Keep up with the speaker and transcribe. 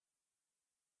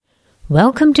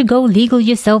Welcome to Go Legal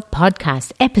Yourself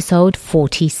podcast, episode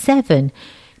 47.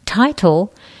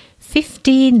 Title,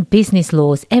 15 Business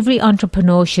Laws Every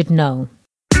Entrepreneur Should Know.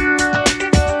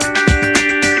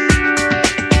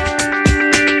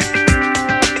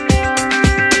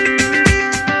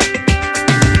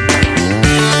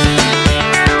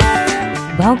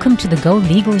 Welcome to the Go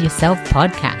Legal Yourself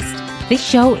podcast. This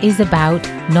show is about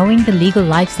knowing the legal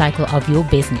life cycle of your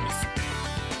business.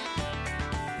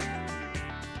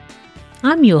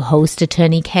 I'm your host,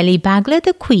 Attorney Kelly Bagler,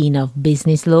 the Queen of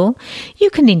Business Law. You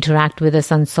can interact with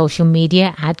us on social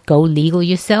media at Go Legal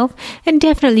Yourself, and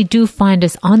definitely do find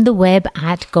us on the web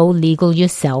at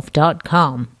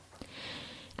golegalyourself.com.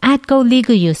 At Go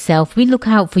Legal Yourself, we look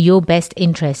out for your best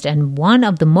interest, and one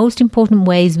of the most important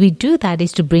ways we do that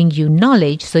is to bring you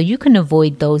knowledge so you can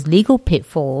avoid those legal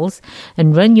pitfalls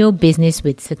and run your business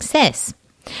with success.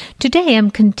 Today, I'm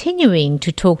continuing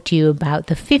to talk to you about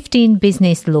the 15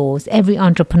 business laws every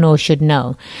entrepreneur should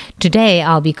know. Today,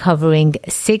 I'll be covering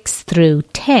 6 through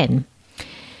 10.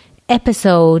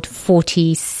 Episode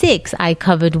 46, I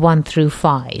covered 1 through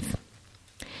 5.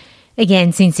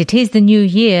 Again, since it is the new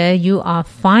year, you are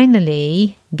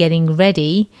finally getting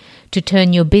ready to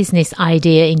turn your business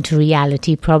idea into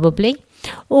reality, probably.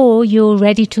 Or you're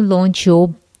ready to launch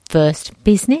your first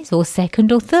business, or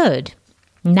second or third.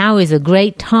 Now is a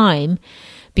great time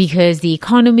because the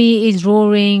economy is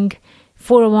roaring,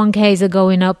 401ks are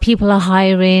going up, people are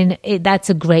hiring.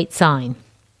 That's a great sign.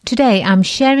 Today, I'm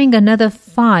sharing another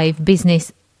 5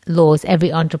 business laws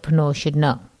every entrepreneur should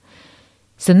know.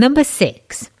 So number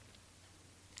 6,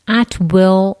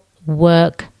 at-will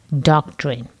work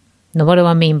doctrine. Now, what do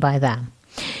I mean by that?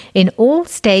 In all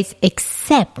states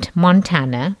except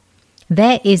Montana,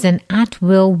 there is an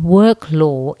at-will work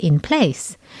law in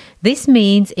place. This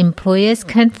means employers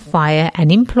can fire an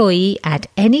employee at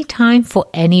any time for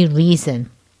any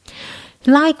reason.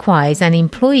 Likewise, an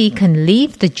employee can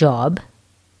leave the job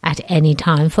at any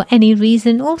time for any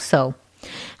reason also.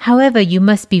 However, you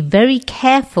must be very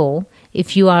careful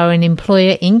if you are an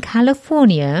employer in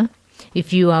California,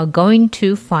 if you are going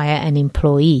to fire an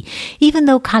employee. Even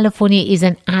though California is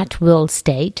an at-will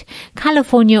state,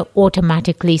 California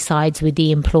automatically sides with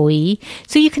the employee.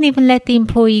 So you can even let the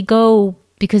employee go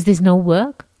because there's no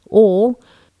work, or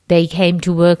they came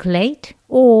to work late,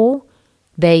 or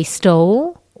they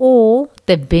stole, or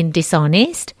they've been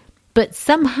dishonest. But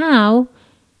somehow,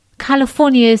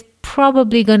 California is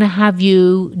probably going to have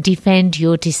you defend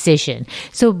your decision.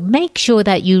 So make sure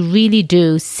that you really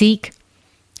do seek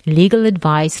legal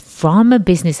advice from a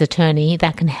business attorney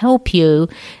that can help you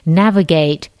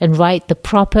navigate and write the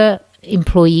proper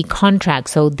employee contract.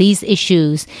 So these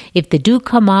issues, if they do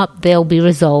come up, they'll be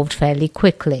resolved fairly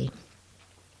quickly.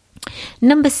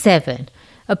 Number 7,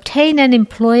 obtain an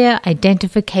employer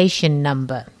identification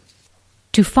number.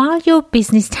 To file your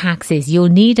business taxes, you'll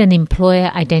need an employer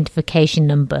identification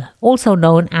number, also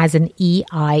known as an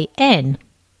EIN.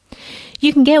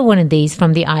 You can get one of these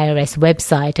from the IRS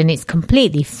website, and it's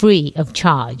completely free of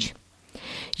charge.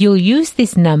 You'll use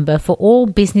this number for all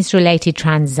business-related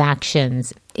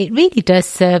transactions. It really does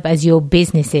serve as your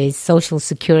business's social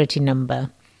security number.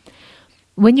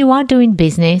 When you are doing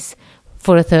business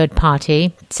for a third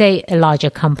party, say a larger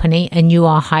company, and you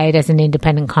are hired as an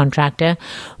independent contractor,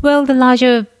 well, the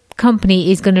larger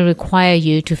company is going to require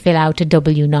you to fill out a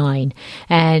W-9.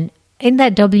 And in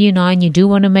that W-9, you do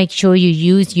want to make sure you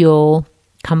use your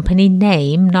company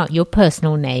name, not your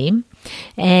personal name,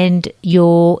 and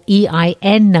your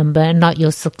EIN number, not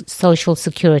your social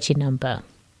security number.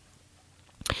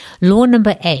 Law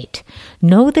number 8,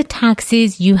 know the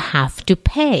taxes you have to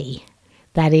pay.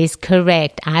 That is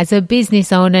correct. As a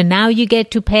business owner, now you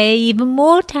get to pay even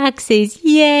more taxes.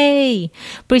 Yay!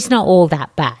 But it's not all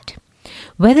that bad.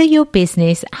 Whether your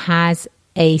business has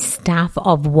a staff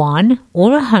of 1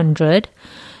 or 100,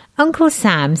 Uncle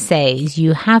Sam says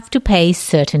you have to pay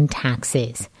certain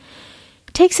taxes.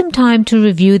 Take some time to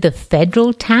review the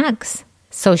federal tax,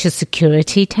 Social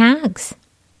Security tax,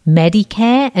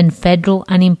 Medicare, and federal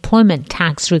unemployment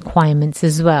tax requirements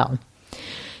as well.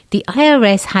 The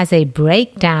IRS has a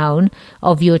breakdown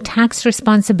of your tax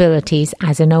responsibilities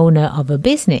as an owner of a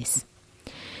business.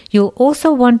 You'll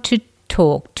also want to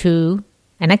talk to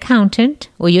an accountant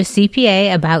or your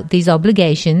CPA about these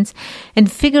obligations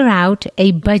and figure out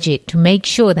a budget to make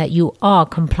sure that you are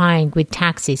complying with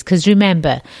taxes. Because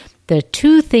remember, there are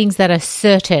 2 things that are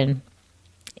certain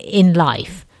in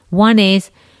life. One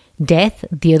is death,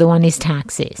 the other one is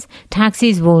taxes.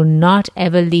 Taxes will not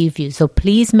ever leave you. So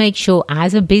please make sure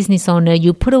as a business owner,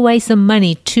 you put away some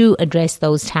money to address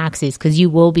those taxes because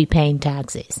you will be paying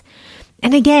taxes.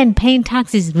 And again, paying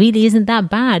taxes really isn't that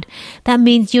bad. That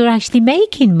means you're actually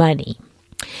making money.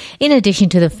 In addition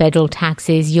to the federal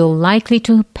taxes, you're likely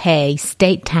to pay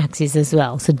state taxes as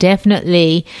well. So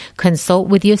definitely consult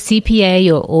with your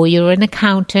CPA or you're an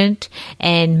accountant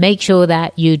and make sure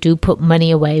that you do put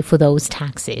money away for those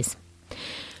taxes.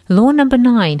 Law number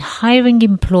 9, hiring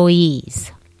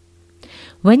employees.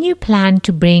 When you plan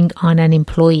to bring on an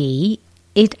employee,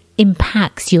 it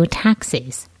impacts your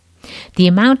taxes. The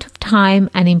amount of time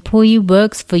an employee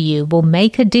works for you will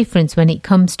make a difference when it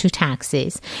comes to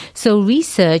taxes. So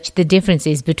research the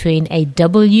differences between a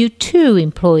W-2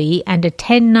 employee and a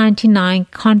 1099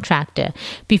 contractor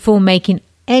before making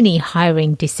any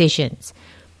hiring decisions.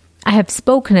 I have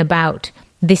spoken about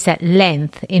this at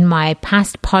length in my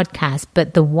past podcast,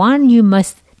 but the one you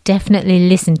must definitely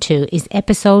listen to is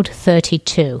episode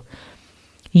 32.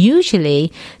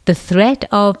 Usually, the threat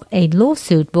of a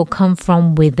lawsuit will come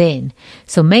from within.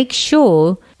 So make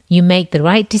sure you make the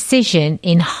right decision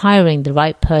in hiring the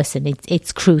right person.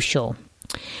 It's crucial.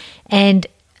 And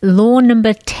law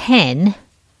number 10,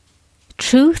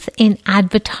 truth in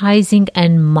advertising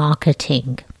and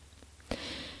marketing.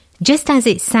 Just as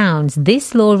it sounds,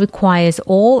 this law requires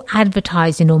all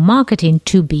advertising or marketing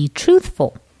to be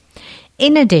truthful.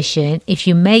 In addition, if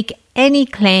you make any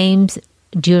claims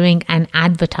during an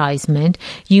advertisement,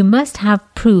 you must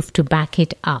have proof to back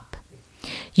it up.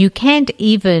 You can't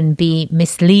even be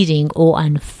misleading or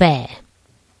unfair.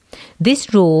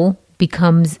 This rule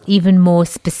becomes even more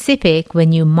specific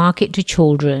when you market to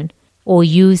children or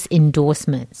use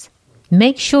endorsements.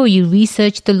 Make sure you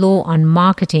research the law on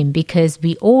marketing because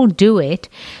we all do it,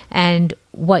 and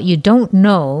what you don't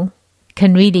know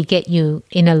can really get you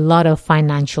in a lot of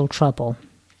financial trouble.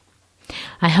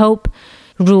 I hope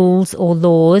rules or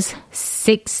laws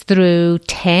 6 through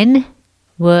 10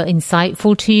 were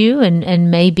insightful to you,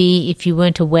 and maybe if you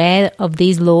weren't aware of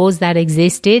these laws that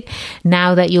existed,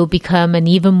 now that you'll become an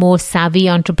even more savvy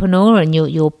entrepreneur and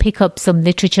you'll pick up some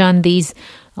literature on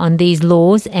these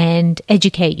laws and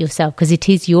educate yourself, because it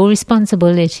is your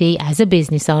responsibility as a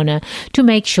business owner to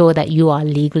make sure that you are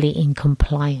legally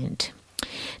compliant.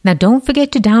 Now, don't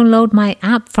forget to download my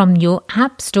app from your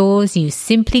app stores. You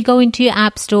simply go into your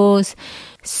app stores,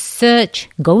 search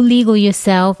Go Legal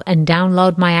Yourself, and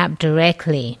download my app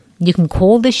directly. You can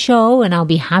call the show and I'll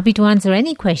be happy to answer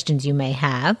any questions you may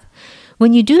have.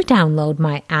 When you do download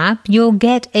my app, you'll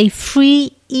get a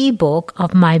free ebook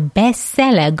of my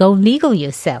bestseller, Go Legal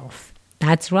Yourself.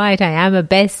 That's right, I am a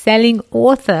best-selling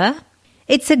author.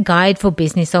 It's a guide for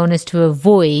business owners to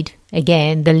avoid,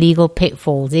 again, the legal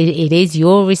pitfalls. It is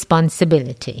your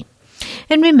responsibility.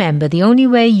 And remember, the only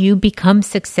way you become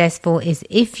successful is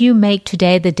if you make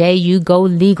today the day you go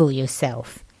legal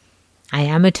yourself. I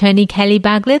am attorney Kelly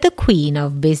Bagler, the Queen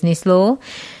of Business Law,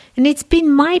 and it's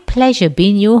been my pleasure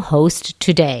being your host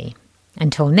today.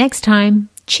 Until next time,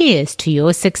 cheers to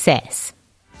your success.